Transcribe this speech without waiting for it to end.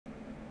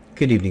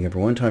Good evening,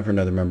 everyone. Time for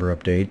another member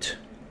update.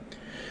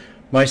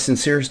 My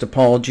sincerest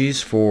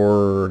apologies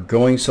for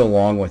going so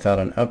long without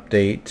an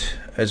update.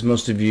 As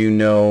most of you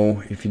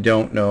know, if you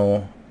don't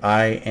know,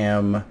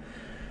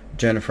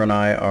 Jennifer and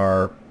I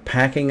are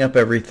packing up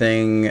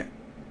everything,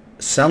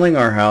 selling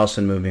our house,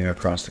 and moving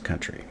across the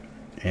country.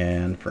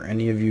 And for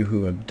any of you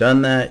who have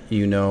done that,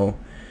 you know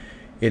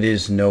it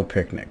is no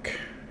picnic.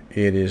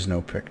 It is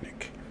no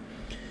picnic.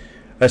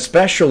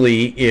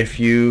 Especially if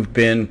you've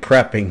been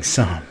prepping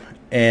some.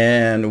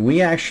 And we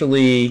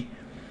started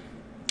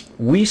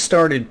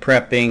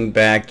prepping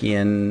back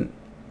in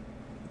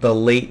the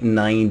late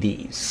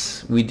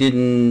 90s. We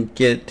didn't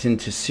get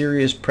into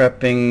serious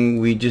prepping.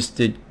 We just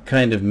did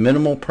kind of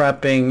minimal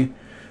prepping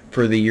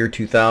for the year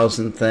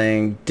 2000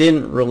 thing.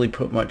 Didn't really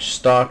put much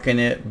stock in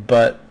it,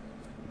 but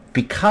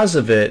because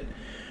of it,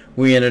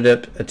 we ended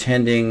up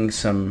attending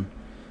some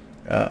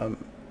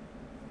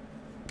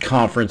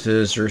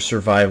conferences or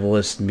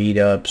survivalist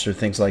meetups or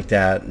things like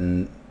that,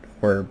 and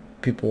where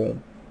people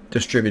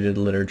distributed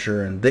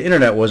literature. And the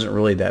internet wasn't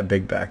really that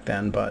big back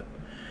then, but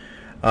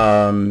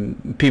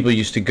people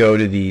used to go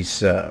to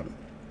these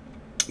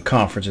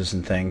conferences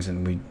and things,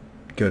 and we'd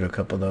go to a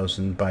couple of those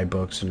and buy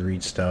books and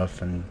read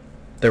stuff, and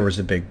there was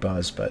a big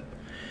buzz. But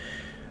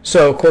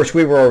so of course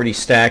we were already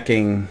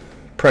stacking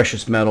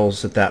precious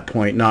metals at that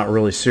point, not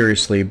really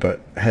seriously, but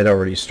had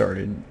already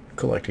started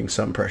collecting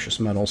some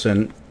precious metals.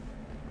 And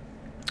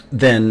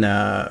then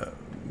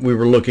we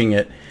were looking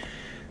at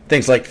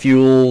things like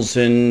fuels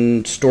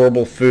and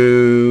storable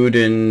food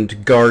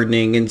and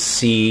gardening and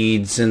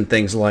seeds and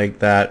things like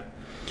that.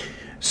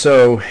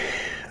 So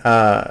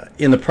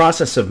in the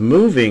process of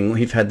moving,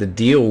 we've had to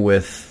deal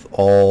with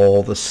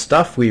all the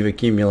stuff we've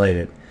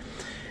accumulated.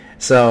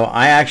 So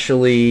I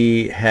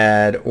actually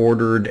had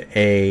ordered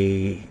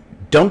a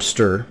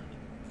dumpster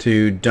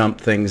to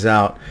dump things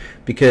out,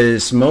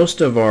 because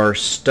most of our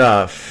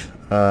stuff,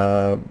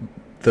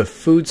 the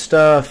food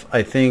stuff,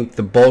 I think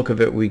the bulk of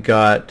it we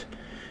got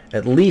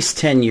at least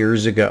 10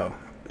 years ago.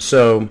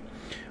 So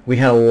we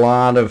had a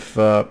lot of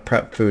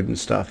prep food and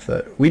stuff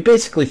that we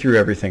basically threw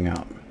everything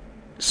out.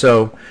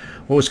 So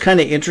what was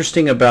kind of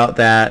interesting about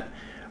that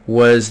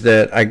was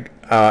that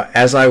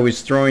as I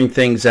was throwing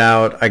things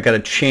out, I got a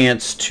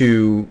chance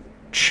to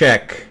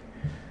check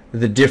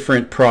the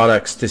different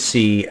products to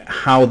see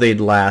how they'd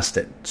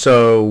lasted.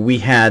 So we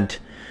had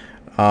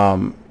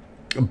buckets,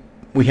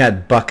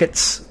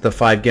 the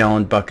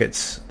 5-gallon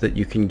buckets that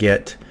you can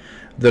get,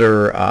 that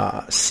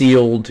are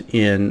sealed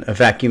in a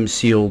vacuum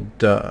sealed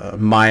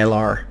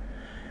Mylar,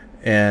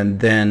 and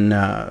then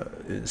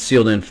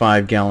sealed in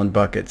 5-gallon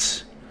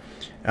buckets.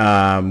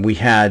 We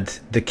had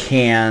the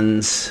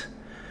cans.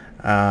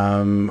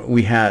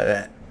 We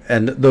had,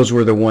 and those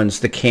were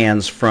the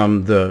cans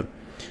from the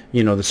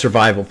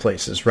survival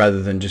places,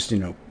 rather than just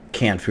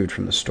canned food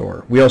from the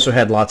store. We also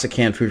had lots of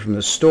canned food from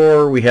the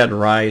store. We had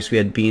rice, we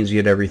had beans, we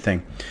had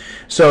everything.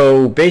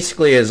 So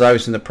basically, as I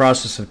was in the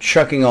process of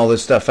chucking all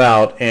this stuff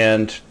out,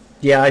 and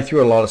yeah, I threw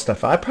a lot of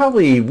stuff out.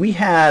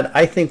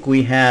 I think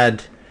we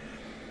had,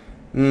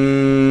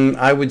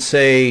 I would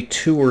say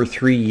 2 or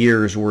 3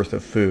 years worth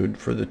of food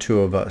for the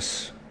two of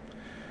us.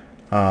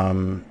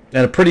 And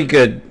a pretty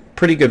good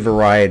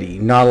variety.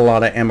 Not a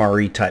lot of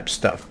MRE type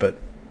stuff, but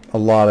a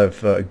lot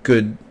of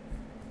good,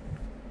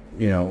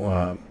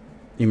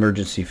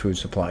 emergency food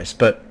supplies.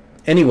 But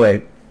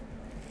anyway,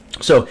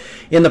 so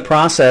in the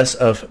process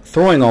of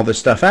throwing all this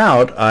stuff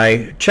out,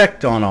 I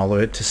checked on all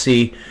of it to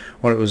see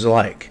what it was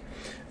like.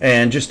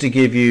 And just to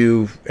give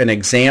you an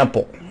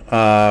example,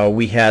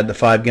 we had the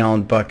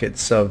 5-gallon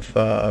buckets of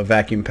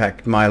vacuum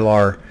packed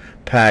Mylar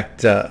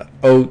packed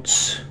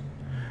oats,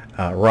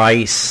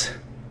 rice,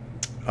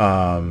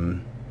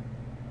 hard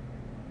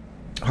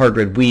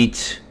red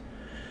wheat,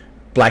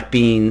 black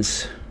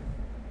beans,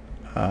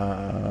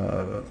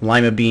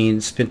 lima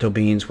beans, pinto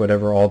beans,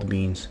 whatever, all the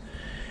beans.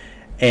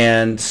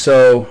 And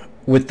so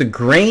with the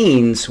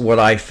grains, what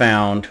I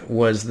found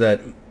was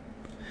that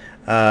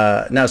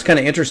now it's kind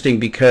of interesting,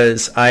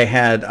 because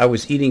I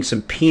was eating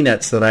some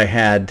peanuts that I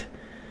had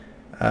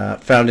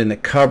found in the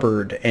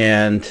cupboard,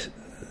 and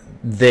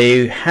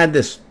they had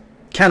this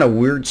kind of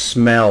weird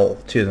smell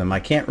to them.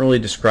 I can't really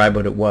describe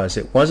what it was.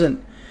 It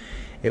wasn't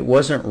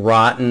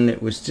rotten.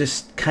 It was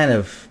just kind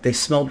of, they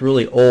smelled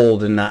really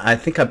old, and I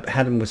think I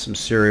had them with some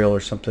cereal or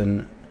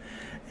something.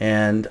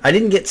 And I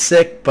didn't get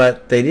sick,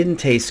 but they didn't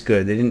taste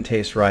good. They didn't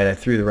taste right. I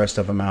threw the rest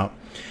of them out.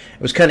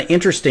 It was kind of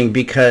interesting,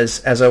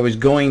 because as I was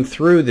going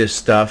through this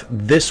stuff,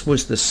 this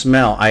was the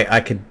smell.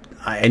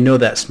 I know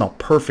that smell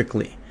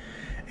perfectly.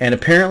 And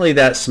apparently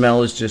that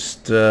smell is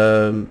just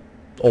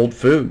old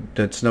food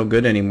that's no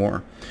good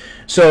anymore.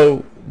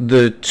 So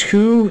the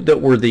two that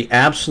were the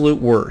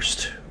absolute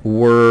worst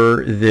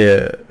were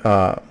the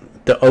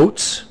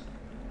oats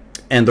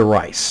and the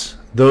rice.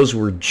 Those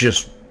were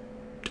just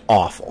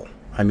awful.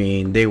 I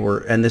mean, they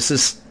were, and this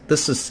is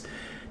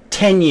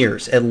 10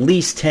 years, at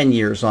least 10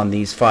 years on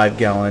these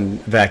 5-gallon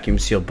vacuum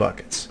sealed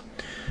buckets.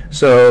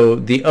 So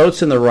the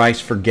oats and the rice,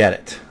 forget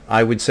it.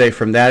 I would say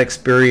from that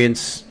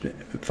experience,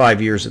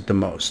 5 years at the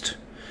most.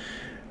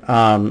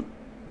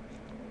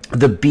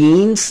 The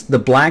beans, the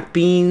black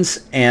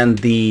beans, and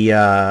the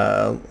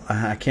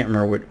I can't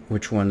remember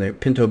which one, the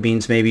pinto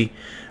beans maybe,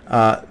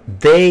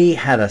 they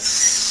had a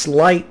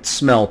slight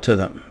smell to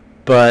them,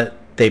 but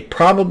they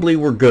probably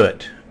were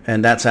good,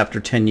 and that's after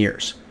 10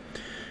 years.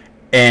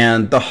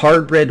 And the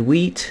hard red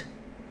wheat,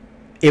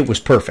 it was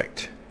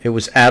perfect. It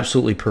was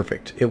absolutely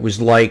perfect. It was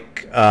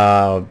like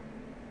that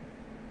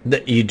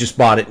you just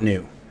bought it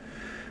new.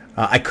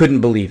 I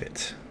couldn't believe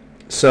it.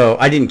 So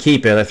I didn't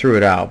keep it. I threw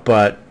it out.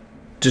 But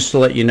just to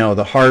let you know,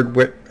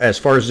 as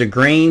far as the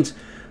grains,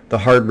 the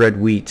hard red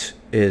wheat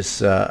was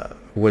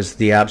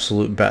the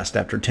absolute best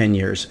after 10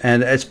 years.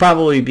 And it's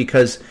probably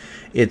because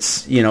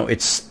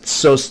it's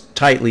so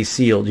tightly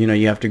sealed.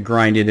 You have to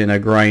grind it in a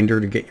grinder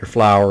to get your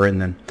flour,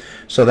 and then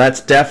so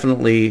that's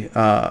definitely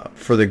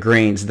for the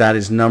grains. That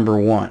is number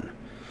one.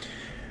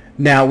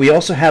 Now we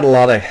also had a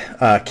lot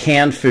of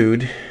canned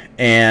food,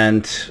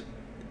 and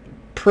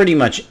pretty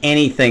much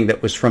anything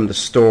that was from the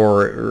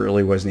store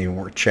really wasn't even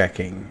worth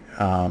checking.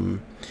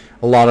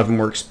 A lot of them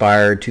were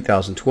expired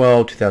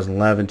 2012,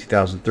 2011,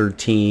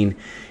 2013. It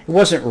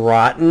wasn't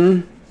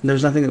rotten.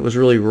 There's nothing that was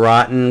really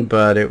rotten,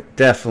 but it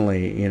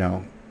definitely,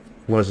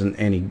 wasn't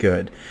any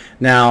good.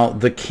 Now,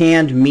 the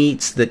canned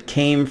meats that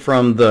came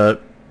from the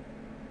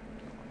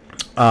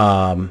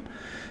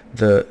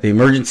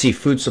emergency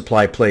food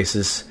supply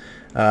places,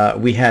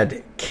 we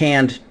had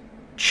canned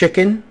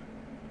chicken,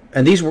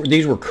 and these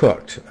were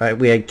cooked.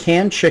 We had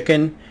canned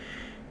chicken,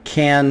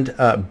 canned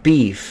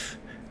beef,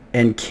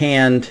 and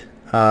canned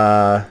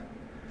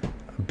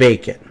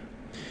bacon.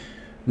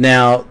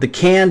 Now, the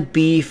canned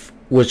beef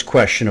was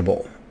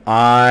questionable.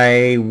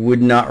 I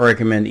would not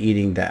recommend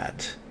eating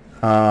that.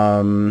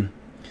 It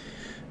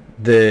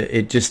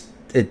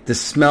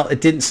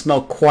didn't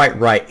smell quite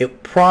right.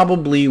 It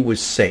probably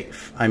was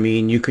safe. I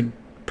mean, you could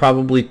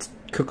probably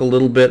cook a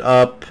little bit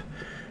up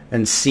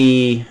and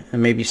see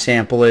and maybe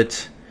sample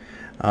it.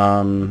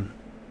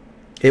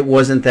 It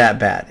wasn't that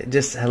bad. It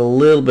just had a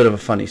little bit of a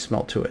funny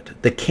smell to it.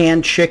 The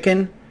canned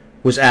chicken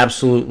was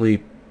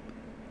absolutely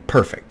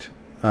perfect.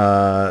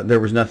 There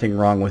was nothing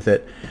wrong with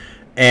it.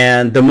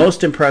 And the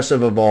most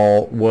impressive of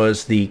all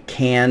was the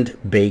canned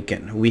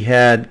bacon. We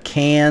had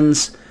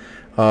cans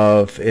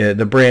of,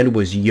 the brand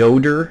was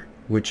Yoder,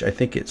 which I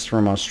think it's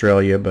from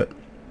Australia, but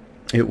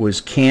it was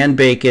canned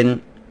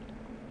bacon,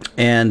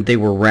 and they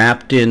were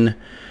wrapped in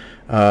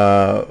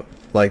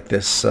like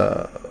this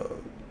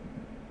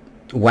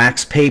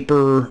wax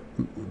paper,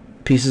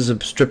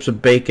 strips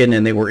of bacon,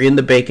 and they were in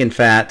the bacon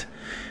fat.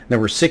 There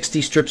were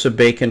 60 strips of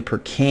bacon per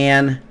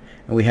can,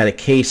 and we had a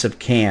case of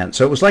cans.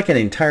 So it was like an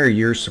entire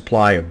year's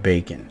supply of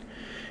bacon.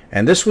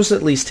 And this was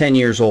at least 10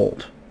 years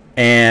old.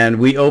 And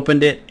we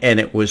opened it, and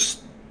it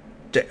was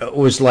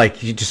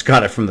like you just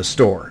got it from the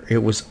store. It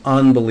was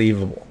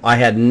unbelievable. I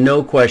had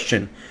no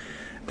question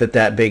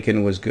that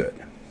bacon was good.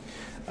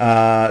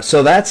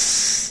 So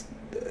that's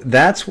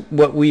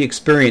what we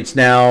experienced.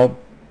 Now,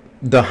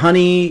 the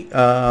honey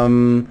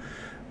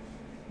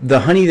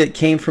that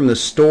came from the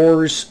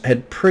stores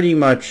had pretty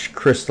much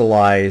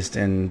crystallized,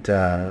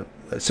 and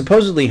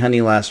supposedly honey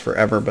lasts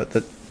forever, but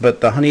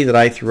the honey that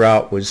I threw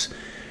out was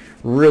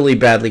really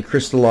badly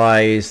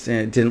crystallized, and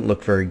it didn't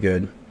look very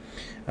good.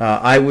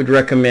 I would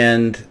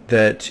recommend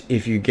that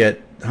if you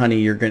get honey,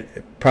 you're going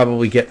to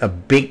probably get a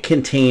big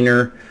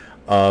container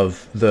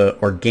of the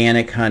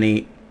organic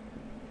honey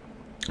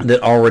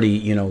that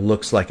already,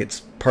 looks like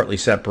it's partly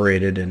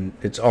separated and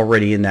it's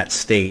already in that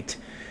state,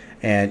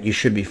 and you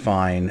should be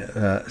fine.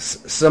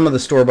 Some of the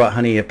store-bought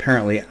honey,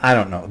 apparently, I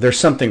don't know, there's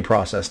something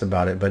processed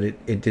about it, but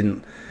it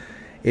didn't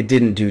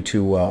do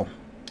too well.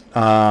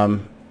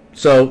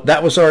 So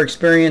that was our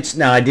experience.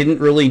 Now, I didn't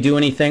really do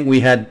anything.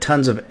 We had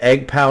tons of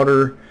egg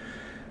powder.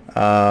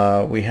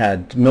 We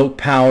had milk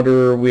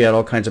powder. We had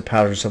all kinds of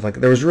powder and stuff like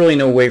that. There was really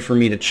no way for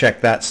me to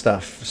check that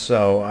stuff,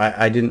 so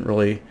I didn't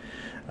really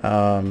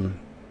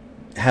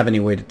have any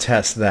way to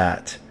test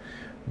that.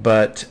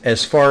 But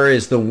as far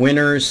as the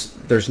winners,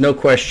 there's no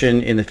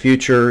question in the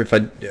future, if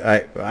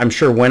I'm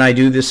sure when I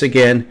do this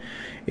again,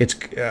 it's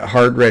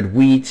hard red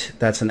wheat.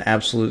 That's an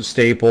absolute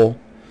staple.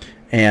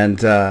 And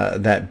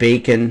that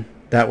bacon,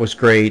 that was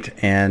great.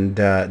 And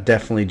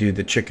definitely do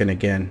the chicken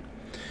again.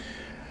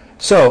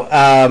 So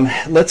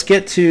let's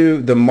get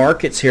to the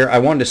markets here. I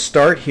wanted to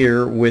start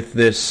here with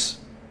this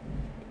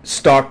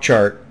stock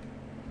chart.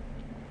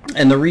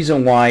 And the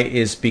reason why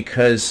is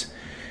because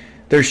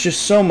there's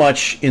just so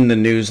much in the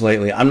news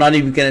lately. I'm not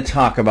even going to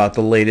talk about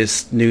the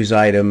latest news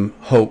item,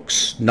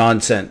 hoax,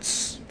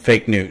 nonsense,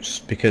 fake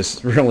news,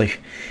 because really,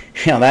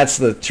 that's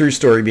the true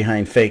story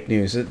behind fake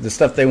news. The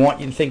stuff they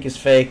want you to think is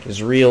fake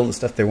is real. The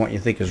stuff they want you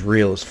to think is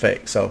real is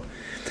fake. So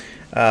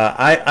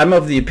I'm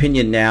of the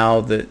opinion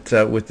now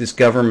that with this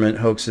government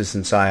hoaxes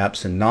and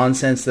psyops and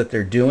nonsense that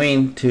they're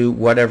doing to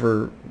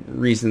whatever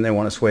reason they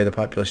want to sway the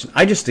population,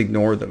 I just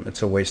ignore them.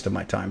 It's a waste of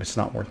my time. It's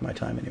not worth my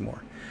time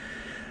anymore.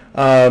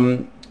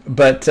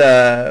 But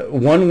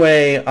one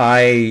way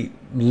I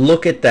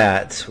look at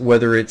that,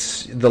 whether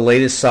it's the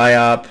latest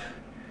PSYOP,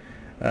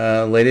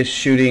 latest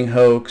shooting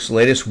hoax,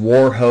 latest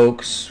war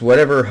hoax,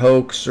 whatever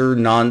hoax or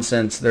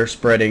nonsense they're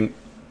spreading.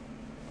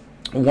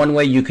 One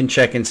way you can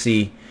check and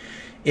see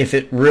if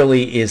it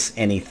really is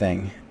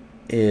anything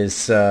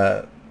is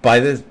by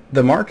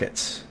the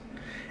markets.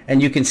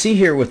 And you can see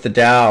here with the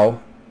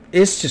Dow,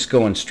 it's just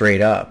going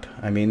straight up.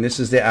 I mean, this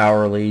is the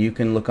hourly. You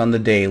can look on the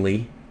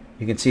daily.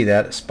 You can see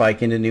that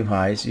spike into new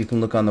highs. You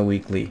can look on the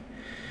weekly.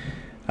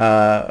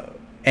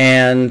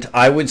 And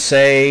I would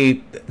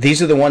say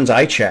these are the ones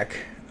I check.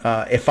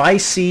 If I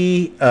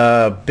see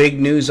a big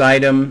news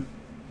item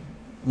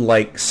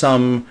like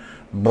some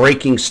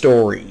breaking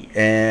story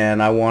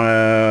and I want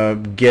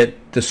to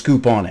get the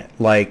scoop on it,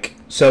 like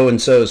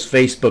so-and-so's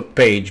Facebook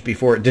page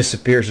before it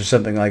disappears or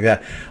something like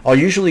that, I'll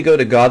usually go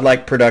to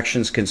Godlike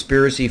Productions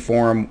Conspiracy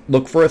Forum,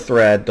 look for a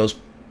thread. Those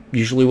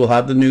usually will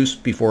have the news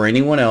before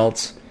anyone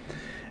else,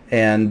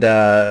 and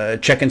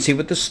check and see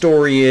what the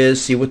story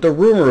is, see what the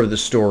rumor of the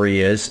story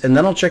is, and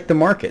then I'll check the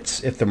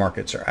markets if the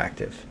markets are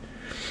active.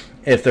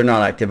 If they're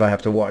not active, I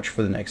have to watch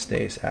for the next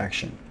day's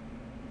action.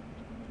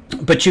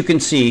 But you can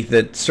see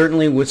that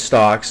certainly with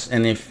stocks,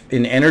 and if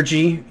in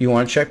energy you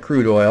want to check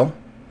crude oil,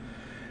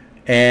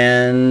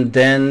 and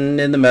then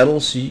in the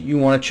metals you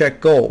want to check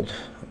gold,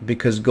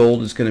 because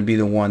gold is going to be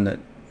the one that,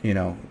 you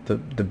know,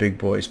 the big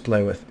boys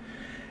play with.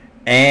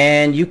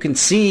 And you can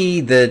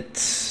see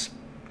that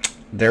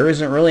there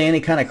isn't really any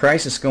kind of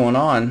crisis going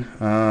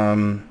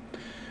on.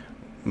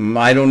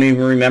 I don't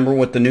even remember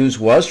what the news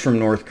was from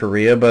North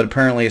Korea, but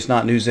apparently it's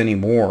not news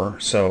anymore.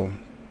 So,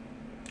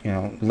 you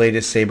know,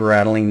 latest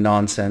saber-rattling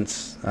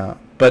nonsense.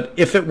 But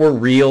if it were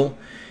real,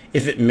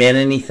 if it meant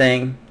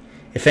anything,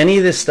 if any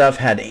of this stuff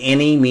had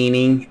any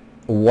meaning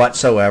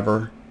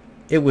whatsoever,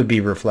 it would be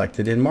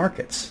reflected in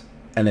markets,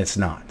 and it's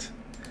not.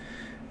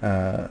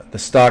 The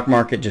stock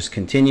market just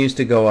continues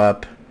to go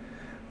up.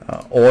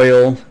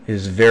 Oil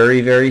is very,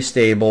 very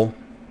stable.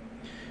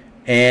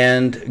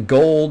 And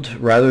gold,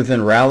 rather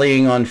than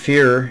rallying on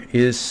fear,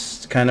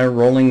 is kind of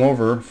rolling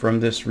over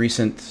from this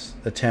recent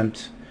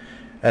attempt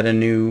at a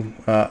new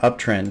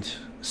uptrend.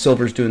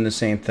 Silver's doing the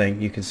same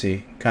thing, you can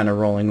see, kind of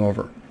rolling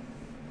over.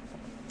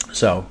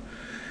 So,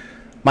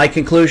 my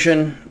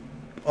conclusion,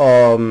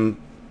 a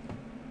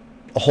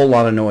whole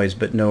lot of noise,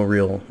 but no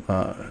real,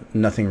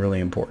 nothing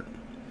really important.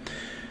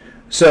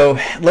 So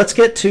let's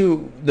get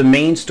to the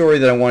main story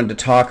that I wanted to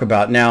talk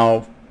about.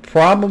 Now,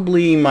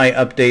 probably my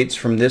updates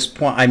from this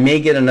point, I may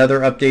get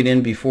another update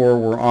in before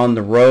we're on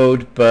the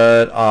road,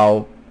 but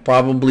I'll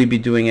probably be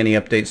doing any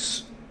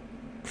updates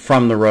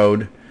from the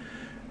road,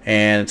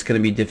 and it's going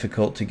to be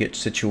difficult to get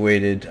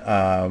situated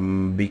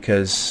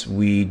because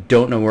we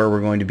don't know where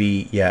we're going to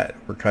be yet.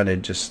 We're kind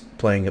of just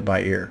playing it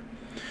by ear.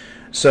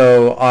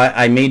 So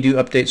I may do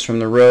updates from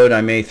the road.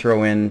 I may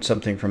throw in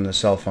something from the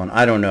cell phone.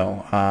 I don't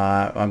know.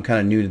 I'm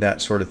kind of new to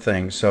that sort of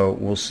thing, so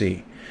we'll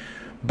see.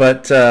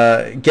 But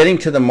getting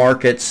to the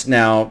markets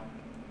now,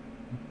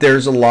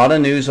 there's a lot of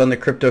news on the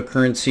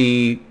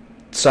cryptocurrency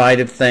side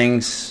of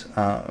things.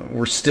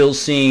 We're still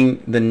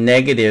seeing the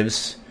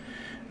negatives.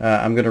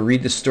 I'm going to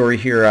read the story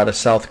here out of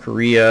South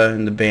Korea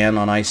and the ban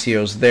on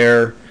ICOs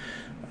there.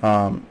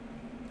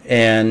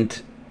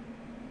 And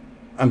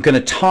I'm going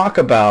to talk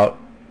about,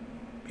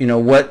 you know,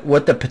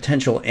 what the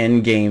potential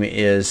end game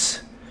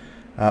is.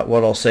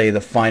 What I'll say the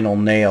final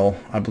nail.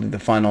 I believe the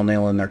final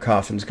nail in their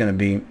coffin is going to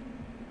be.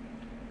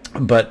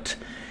 But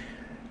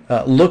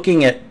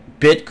looking at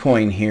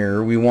Bitcoin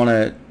here, we want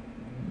to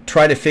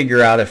try to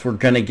figure out if we're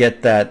going to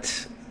get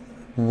that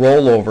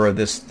rollover of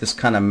this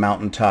kind of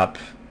mountaintop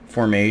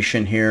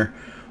formation here,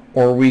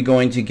 or are we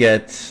going to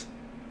get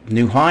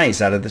new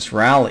highs out of this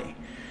rally?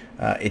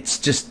 It's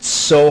just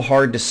so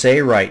hard to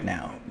say right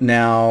now.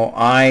 Now,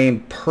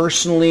 I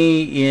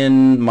personally,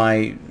 in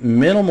my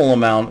minimal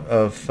amount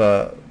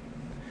of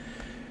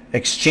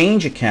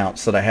exchange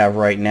accounts that I have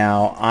right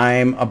now,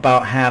 I'm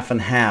about half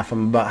and half.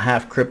 I'm about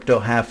half crypto,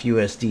 half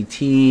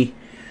USDT.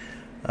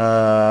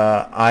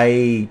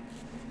 I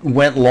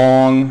went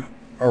long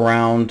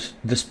around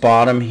this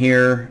bottom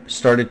here,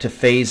 started to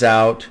phase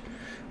out.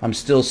 I'm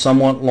still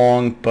somewhat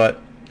long, but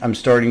I'm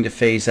starting to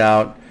phase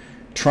out,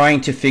 trying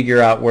to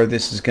figure out where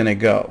this is going to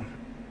go.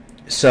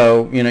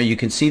 So, you know, you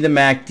can see the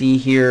MACD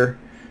here.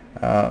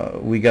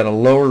 We got a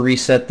lower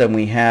reset than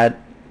we had.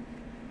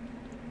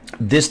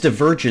 This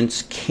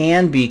divergence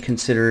can be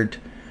considered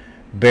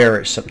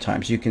bearish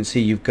sometimes. You can see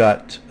you've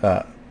got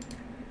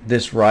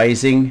this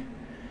rising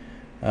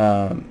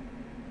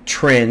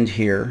trend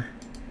here,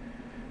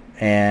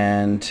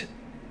 and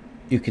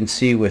you can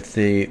see with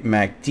the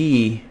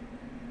MACD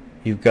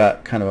you've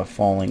got kind of a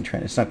falling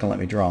trend. It's not going to let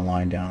me draw a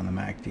line down on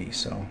the MACD,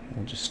 so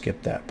we'll just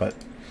skip that. But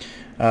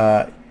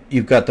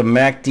you've got the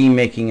MACD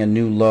making a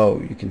new low.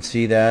 You can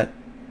see that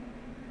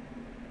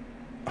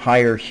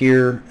higher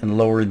here and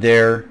lower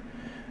there,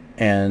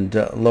 and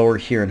lower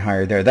here and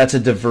higher there. That's a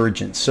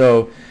divergence.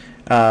 So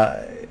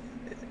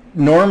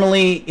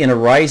normally in a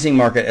rising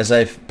market, as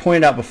I've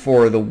pointed out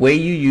before, the way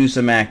you use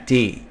the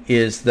MACD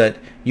is that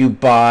you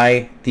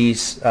buy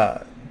these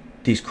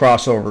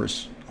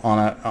crossovers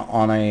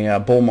on a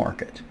bull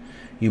market.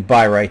 You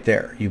buy right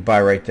there. You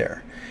buy right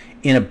there.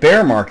 in a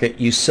bear market,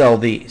 you sell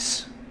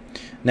these.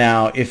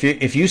 Now, if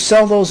you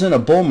sell those in a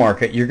bull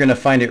market, you're going to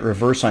find it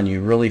reverse on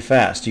you really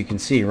fast. You can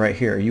see right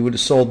here. You would have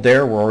sold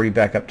there. We're already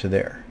back up to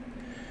there.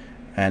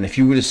 And if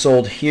you would have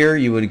sold here,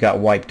 you would have got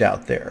wiped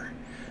out there.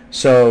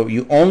 So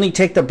you only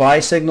take the buy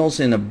signals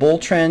in a bull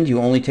trend. You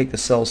only take the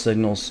sell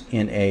signals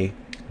in a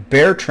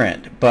bear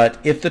trend. But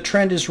if the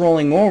trend is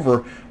rolling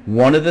over,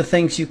 one of the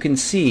things you can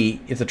see,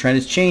 if the trend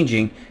is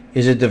changing,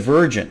 is a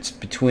divergence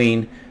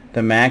between the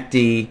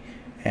MACD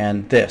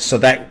and this. So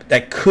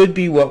that could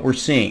be what we're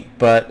seeing.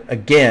 But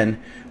again,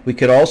 we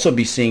could also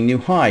be seeing new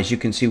highs. You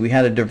can see we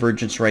had a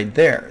divergence right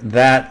there.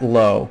 That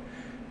low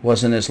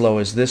wasn't as low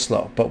as this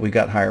low, but we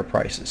got higher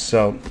prices.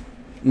 So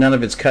none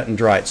of it's cut and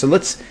dried. So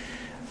let's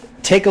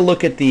take a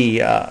look at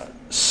the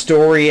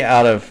story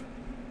out of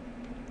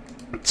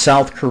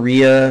South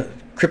Korea.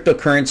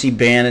 Cryptocurrency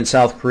ban in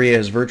South Korea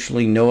has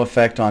virtually no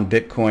effect on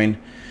Bitcoin.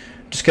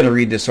 Just going to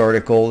read this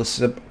article. This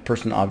is a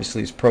person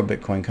obviously is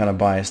pro-Bitcoin, kind of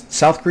biased.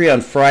 South Korea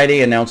on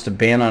Friday announced a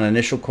ban on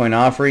initial coin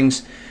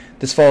offerings.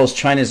 This follows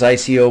China's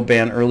ICO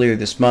ban earlier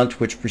this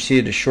month, which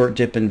preceded a short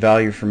dip in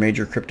value for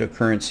major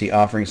cryptocurrency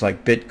offerings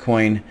like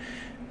Bitcoin,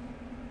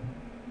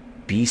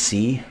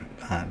 BC,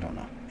 I don't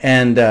know,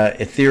 and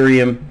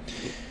Ethereum.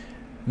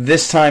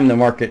 This time the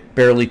market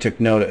barely took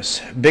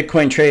notice.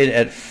 Bitcoin traded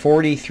at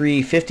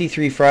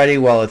 43.53 Friday,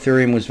 while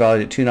Ethereum was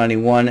valued at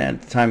 291.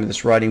 At the time of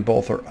this writing,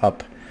 both are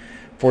up.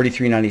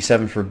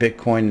 43.97 for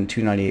Bitcoin and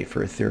 298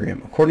 for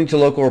Ethereum. According to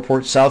local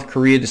reports, South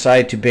Korea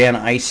decided to ban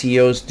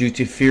ICOs due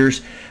to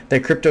fears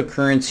that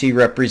cryptocurrency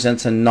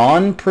represents a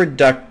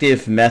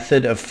non-productive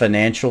method of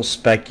financial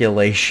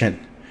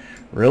speculation.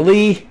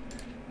 Really?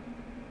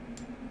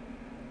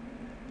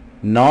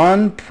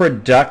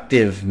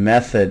 Non-productive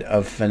method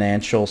of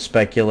financial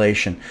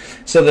speculation.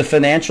 So the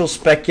financial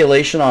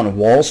speculation on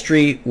Wall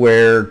Street,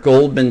 where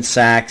Goldman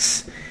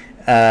Sachs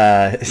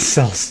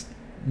sells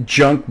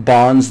junk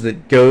bonds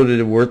that go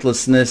to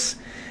worthlessness,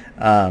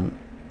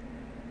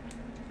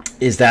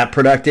 is that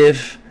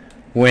productive?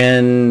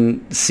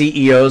 When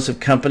CEOs of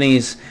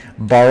companies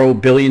borrow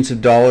billions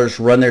of dollars,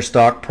 run their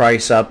stock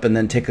price up, and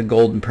then take a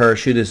golden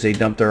parachute as they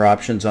dump their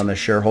options on their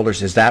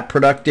shareholders, is that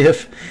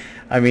productive?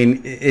 I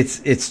mean,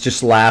 it's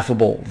just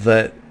laughable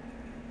that,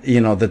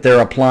 you know, that they're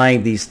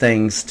applying these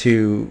things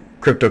to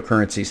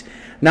cryptocurrencies.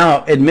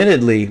 Now,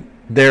 admittedly,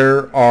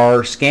 there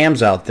are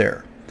scams out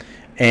there.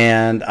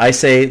 And I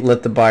say,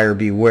 let the buyer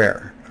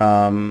beware.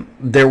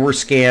 There were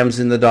scams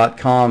in the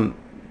 .com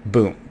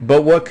boom.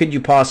 But what could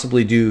you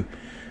possibly do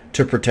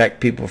to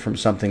protect people from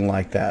something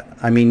like that?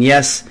 I mean,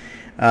 yes,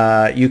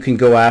 you can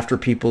go after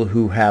people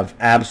who have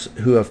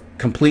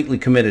completely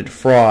committed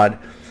fraud.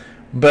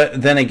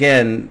 But then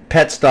again,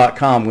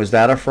 Pets.com, was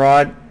that a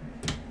fraud?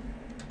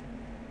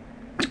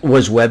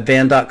 Was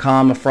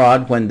Webvan.com a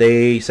fraud when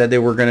they said they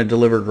were going to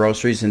deliver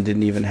groceries and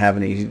didn't even have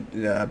any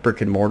brick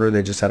and mortar?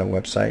 They just had a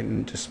website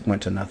and just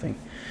went to nothing.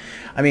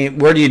 I mean,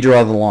 where do you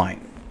draw the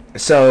line?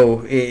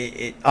 So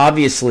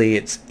obviously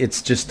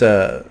it's just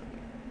a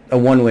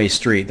one-way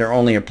street. They're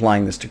only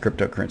applying this to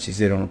cryptocurrencies.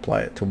 They don't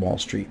apply it to Wall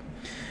Street.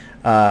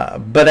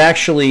 But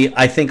actually,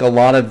 I think a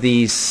lot of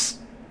these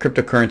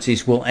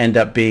cryptocurrencies will end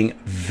up being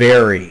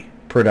very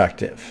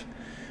productive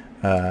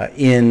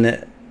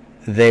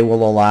they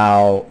will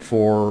allow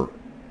for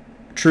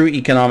true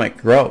economic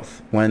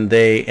growth when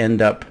they end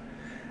up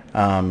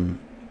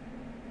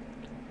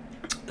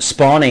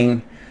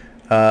spawning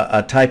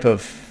a type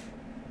of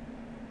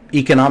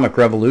economic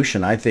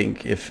revolution. I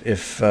think if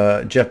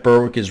Jeff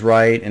Berwick is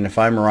right, and if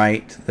I'm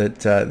right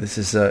that this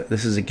is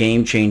a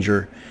game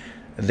changer,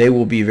 they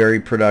will be very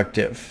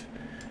productive.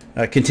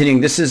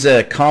 Continuing, this is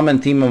a common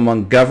theme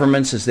among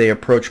governments as they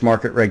approach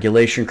market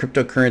regulation.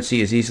 Cryptocurrency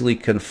is easily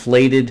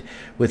conflated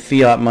with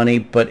fiat money,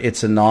 but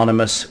it's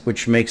anonymous,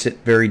 which makes it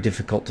very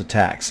difficult to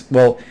tax.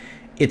 Well,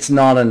 it's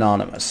not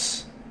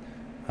anonymous,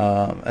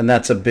 and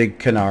that's a big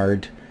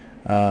canard.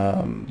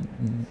 The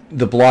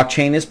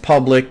blockchain is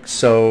public,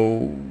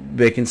 so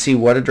they can see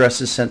what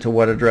addresses sent to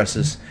what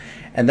addresses.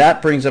 And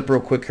that brings up real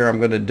quick here, I'm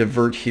going to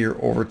divert here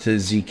over to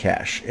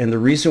Zcash. And the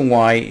reason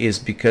why is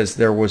because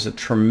there was a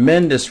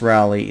tremendous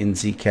rally in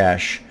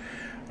Zcash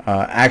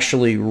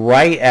actually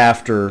right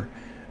after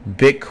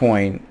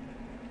Bitcoin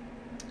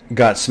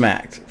got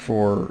smacked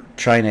for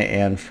China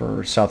and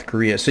for South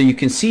Korea. So you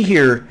can see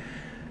here,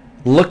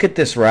 look at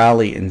this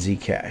rally in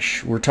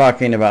Zcash. We're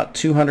talking about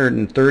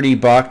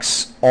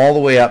 $230 all the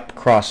way up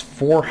across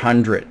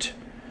 400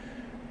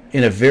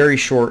 in a very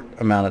short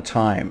amount of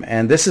time.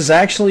 And this is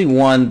actually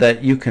one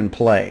that you can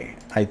play.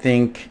 I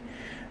think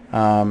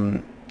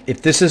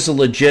if this is a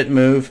legit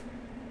move,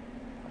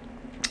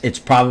 it's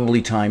probably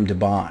time to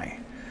buy.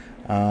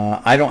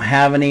 I don't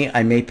have any.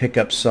 I may pick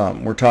up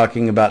some. We're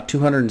talking about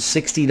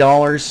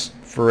 $260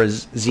 for a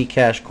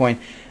Zcash coin.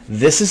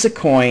 This is a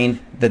coin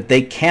that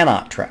they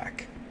cannot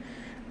track.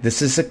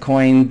 This is a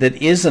coin that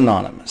is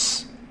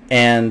anonymous.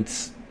 And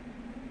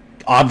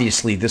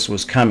obviously this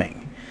was coming.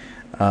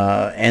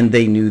 And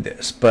they knew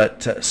this.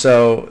 But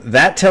so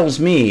that tells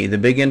me the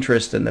big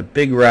interest and the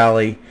big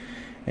rally,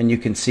 and you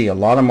can see a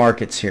lot of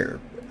markets here.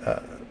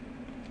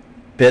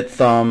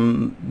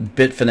 Bithumb,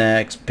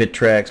 Bitfinex,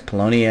 Bittrex,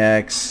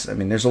 Poloniex. I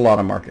mean, there's a lot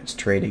of markets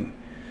trading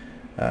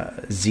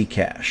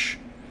Zcash.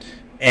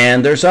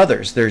 And there's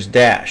others. There's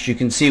Dash. You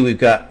can see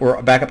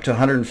we're back up to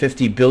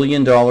 $150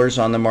 billion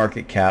on the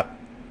market cap.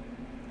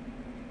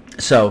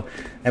 So,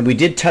 and we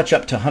did touch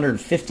up to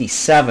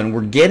 157.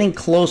 We're getting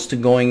close to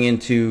going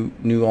into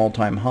new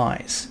all-time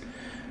highs.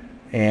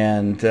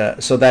 And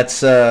so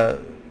that's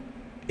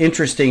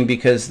interesting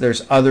because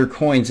there's other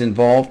coins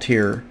involved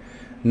here,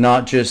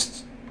 not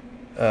just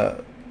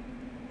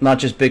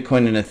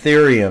Bitcoin and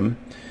Ethereum.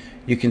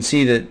 You can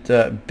see that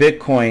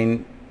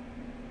Bitcoin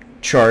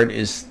chart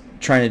is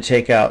trying to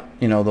take out,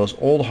 those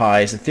old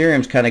highs.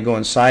 Ethereum's kind of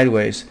going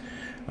sideways.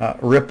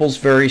 Ripple's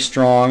very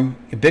strong.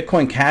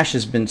 Bitcoin Cash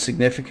has been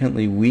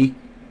significantly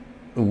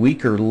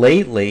weaker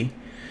lately.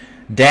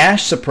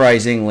 Dash,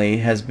 surprisingly,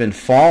 has been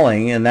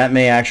falling, and that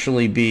may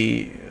actually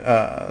be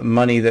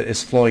money that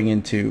is flowing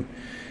into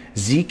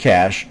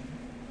Zcash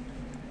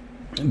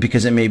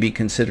because it may be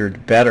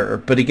considered better.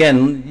 But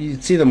again,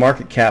 you see the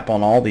market cap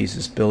on all these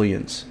is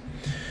billions.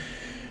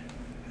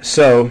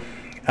 So,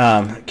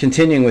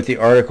 continuing with the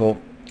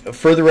article,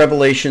 further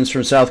revelations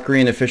from South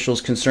Korean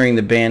officials concerning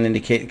the ban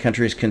indicate the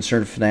country is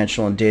concerned with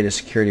financial and data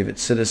security of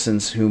its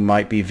citizens who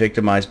might be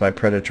victimized by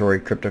predatory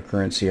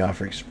cryptocurrency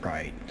offerings.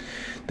 Right.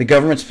 The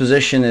government's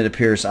position, it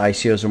appears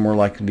ICOs are more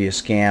likely to be a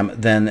scam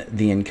than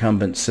the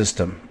incumbent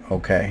system.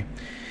 Okay.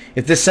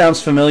 If this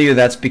sounds familiar,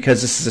 that's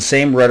because this is the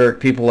same rhetoric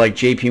people like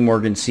JP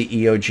Morgan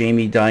CEO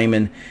Jamie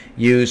Dimon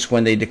use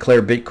when they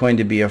declare Bitcoin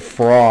to be a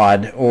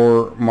fraud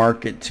or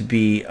market to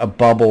be a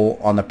bubble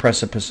on the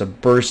precipice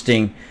of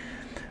bursting,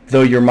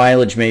 though your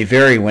mileage may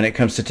vary when it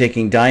comes to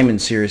taking Dimon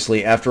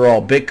seriously. After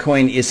all,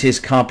 Bitcoin is his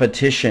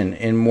competition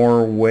in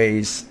more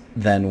ways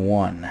than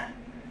one.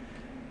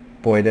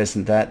 Boy,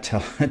 doesn't that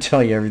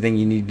tell you everything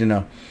you need to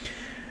know.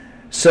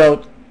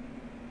 So,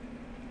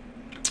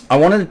 I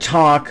wanted to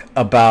talk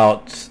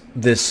about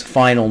this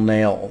final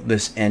nail,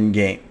 this end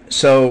game.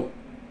 So,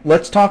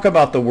 let's talk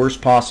about the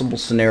worst possible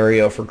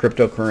scenario for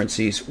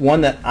cryptocurrencies,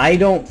 one that I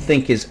don't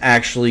think is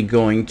actually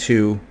going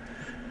to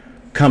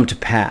come to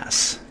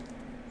pass.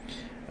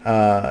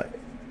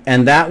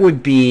 And that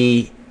would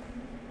be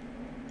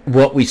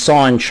what we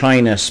saw in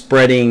China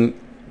spreading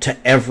to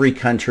every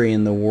country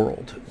in the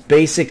world.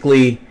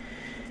 Basically,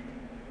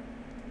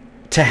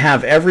 to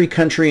have every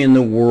country in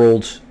the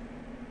world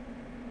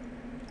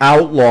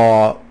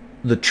outlaw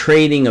the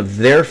trading of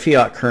their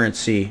fiat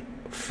currency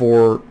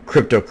for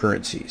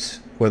cryptocurrencies,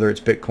 whether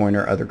it's Bitcoin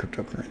or other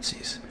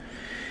cryptocurrencies.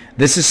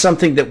 This is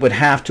something that would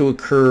have to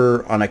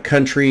occur on a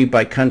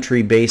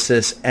country-by-country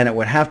basis, and it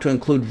would have to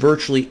include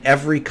virtually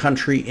every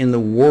country in the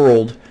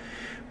world,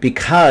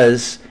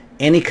 because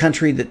any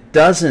country that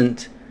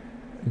doesn't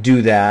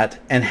do that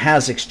and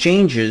has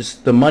exchanges,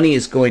 the money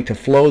is going to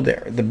flow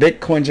there. The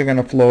Bitcoins are going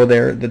to flow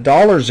there. The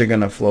dollars are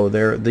going to flow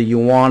there. The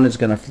yuan is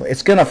going to flow.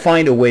 It's going to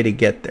find a way to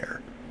get there.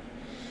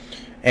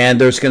 And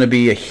there's going to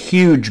be a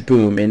huge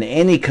boom in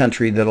any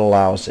country that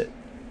allows it.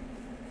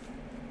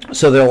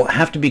 So there'll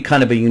have to be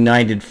kind of a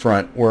united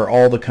front where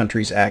all the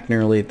countries act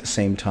nearly at the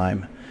same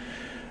time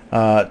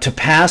to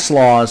pass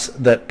laws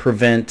that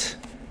prevent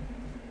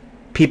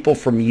people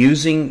from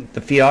using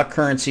the fiat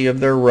currency of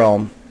their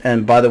realm.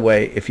 And by the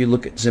way, if you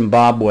look at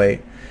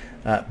Zimbabwe,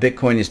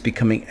 Bitcoin is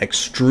becoming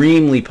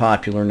extremely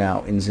popular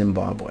now in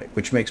Zimbabwe,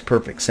 which makes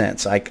perfect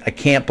sense. I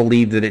can't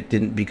believe that it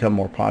didn't become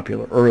more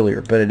popular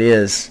earlier, but it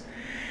is.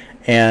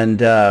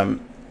 And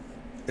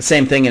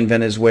same thing in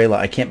Venezuela.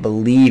 I can't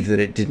believe that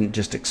it didn't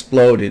just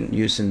explode in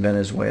use in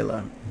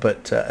Venezuela.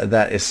 But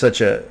that is such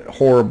a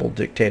horrible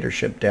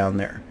dictatorship down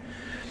there.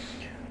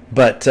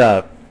 But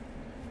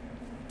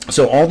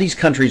so all these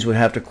countries would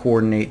have to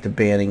coordinate the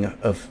banning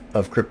of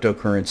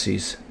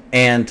cryptocurrencies.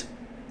 And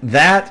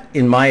that,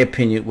 in my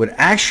opinion, would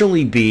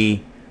actually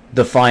be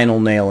the final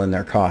nail in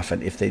their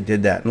coffin if they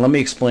did that. And let me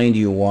explain to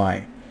you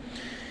why.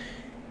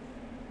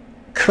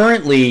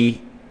 Currently,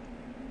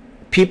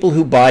 people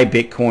who buy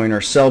Bitcoin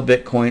or sell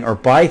Bitcoin or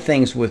buy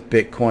things with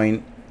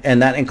Bitcoin,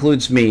 and that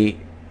includes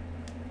me,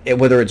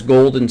 whether it's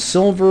gold and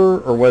silver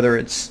or whether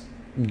it's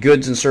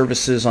goods and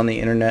services on the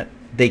internet,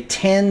 they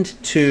tend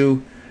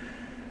to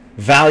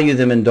value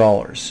them in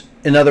dollars.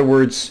 In other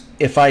words,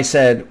 if I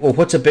said, well,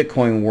 what's a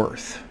Bitcoin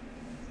worth?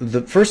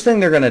 The first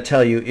thing they're going to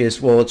tell you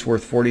is, well, it's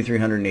worth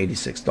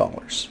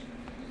 $4,386.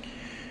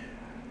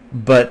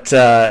 But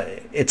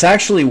it's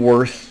actually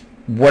worth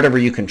whatever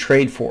you can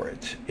trade for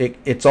it.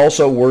 It's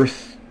also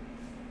worth,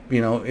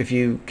 if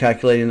you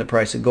calculate in the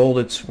price of gold,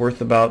 it's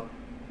worth about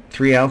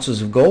 3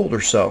 ounces of gold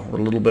or so, or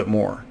a little bit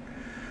more.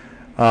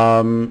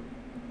 But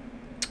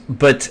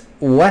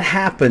what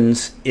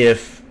happens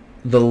if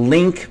the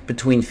link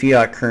between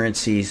fiat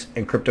currencies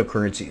and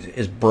cryptocurrencies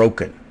is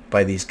broken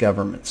by these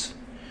governments?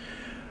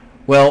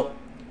 Well,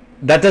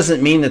 that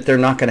doesn't mean that they're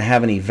not going to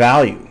have any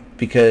value,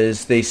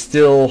 because they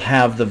still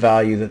have the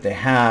value that they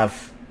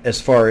have as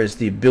far as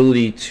the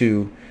ability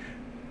to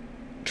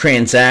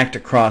transact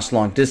across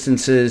long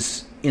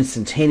distances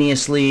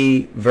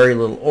instantaneously, very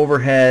little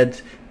overhead,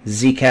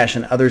 Zcash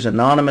and others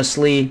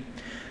anonymously.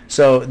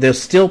 So they'll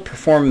still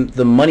perform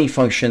the money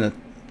function that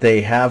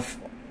they have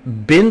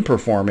been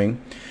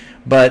performing,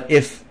 but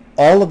if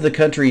all of the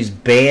countries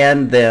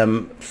ban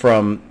them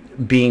from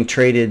being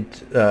traded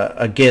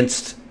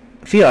against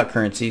fiat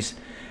currencies,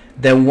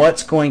 then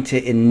what's going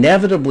to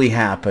inevitably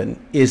happen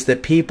is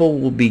that people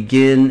will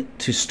begin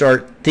to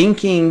start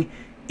thinking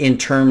in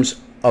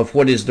terms of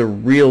what is the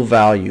real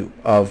value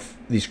of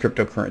these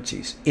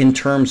cryptocurrencies, in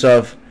terms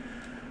of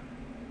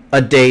a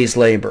day's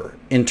labor,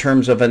 in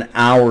terms of an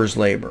hour's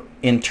labor,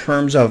 in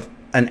terms of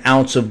an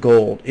ounce of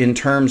gold, in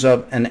terms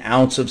of an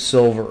ounce of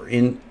silver,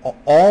 in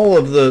all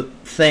of the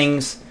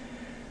things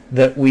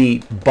that we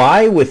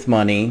buy with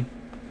money,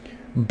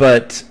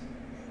 but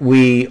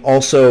we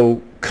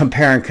also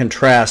compare and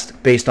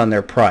contrast based on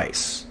their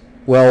price.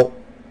 Well,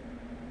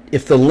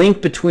 if the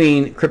link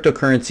between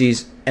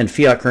cryptocurrencies and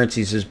fiat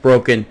currencies is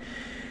broken,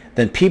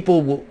 then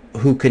people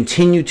who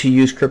continue to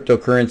use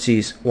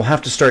cryptocurrencies will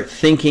have to start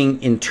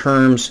thinking in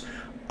terms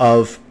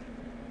of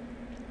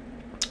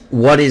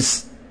what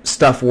is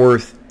stuff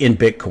worth in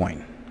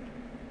Bitcoin.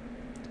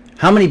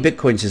 How many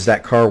Bitcoins is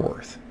that car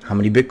worth? How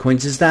many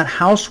Bitcoins is that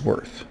house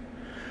worth?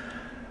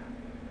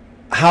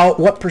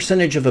 What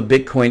percentage of a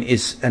Bitcoin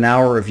is an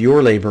hour of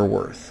your labor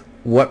worth?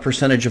 What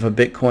percentage of a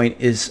Bitcoin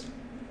is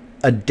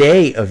a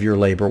day of your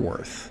labor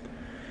worth?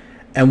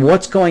 And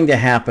what's going to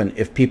happen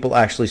if people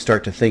actually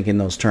start to think in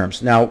those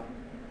terms? Now,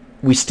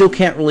 we still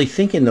can't really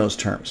think in those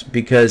terms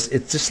because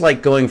it's just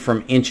like going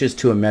from inches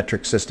to a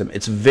metric system.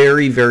 It's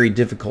very, very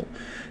difficult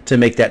to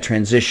make that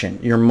transition.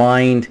 Your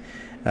mind,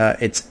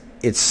 it's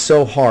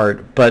so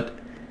hard, but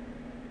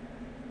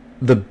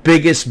the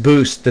biggest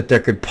boost that there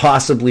could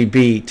possibly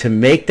be to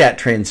make that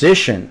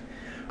transition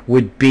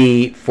would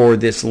be for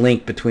this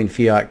link between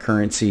fiat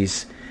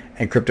currencies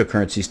and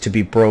cryptocurrencies to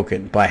be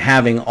broken by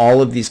having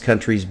all of these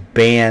countries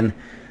ban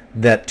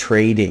that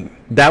trading.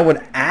 That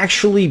would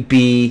actually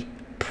be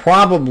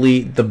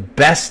probably the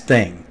best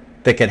thing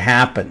that could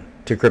happen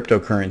to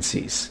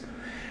cryptocurrencies,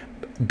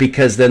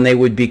 because then they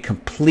would be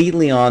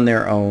completely on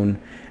their own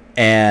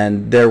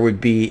and there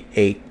would be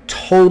a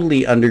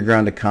totally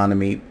underground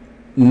economy,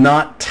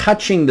 not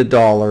touching the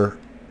dollar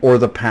or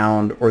the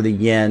pound or the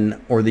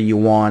yen or the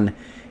yuan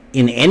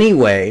in any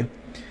way.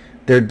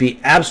 There'd be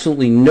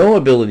absolutely no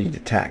ability to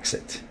tax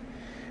it,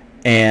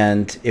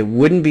 and it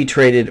wouldn't be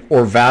traded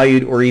or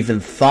valued or even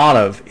thought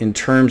of in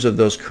terms of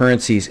those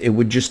currencies. It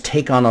would just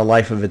take on a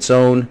life of its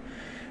own.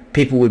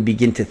 People would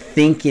begin to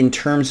think in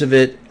terms of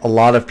it. A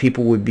lot of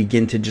people would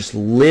begin to just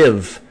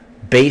live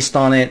based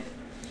on it.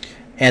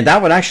 And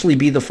that would actually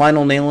be the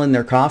final nail in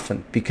their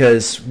coffin,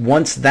 because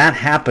once that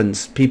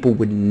happens, people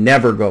would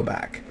never go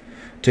back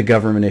to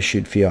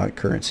government-issued fiat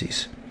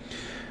currencies.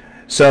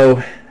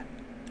 So,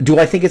 do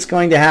I think it's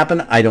going to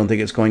happen? I don't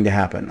think it's going to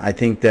happen. I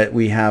think that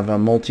we have a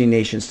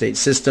multi-nation state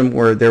system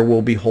where there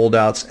will be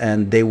holdouts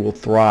and they will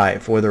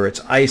thrive. Whether it's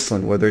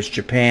Iceland, whether it's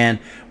Japan,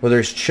 whether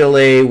it's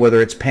Chile,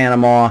 whether it's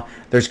Panama,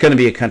 there's going to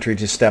be a country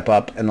to step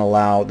up and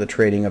allow the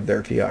trading of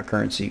their fiat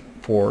currency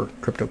for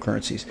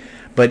cryptocurrencies.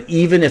 But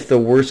even if the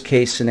worst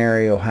case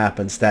scenario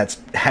happens,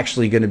 that's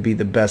actually going to be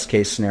the best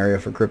case scenario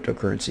for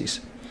cryptocurrencies.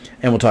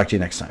 And we'll talk to you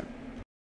next time.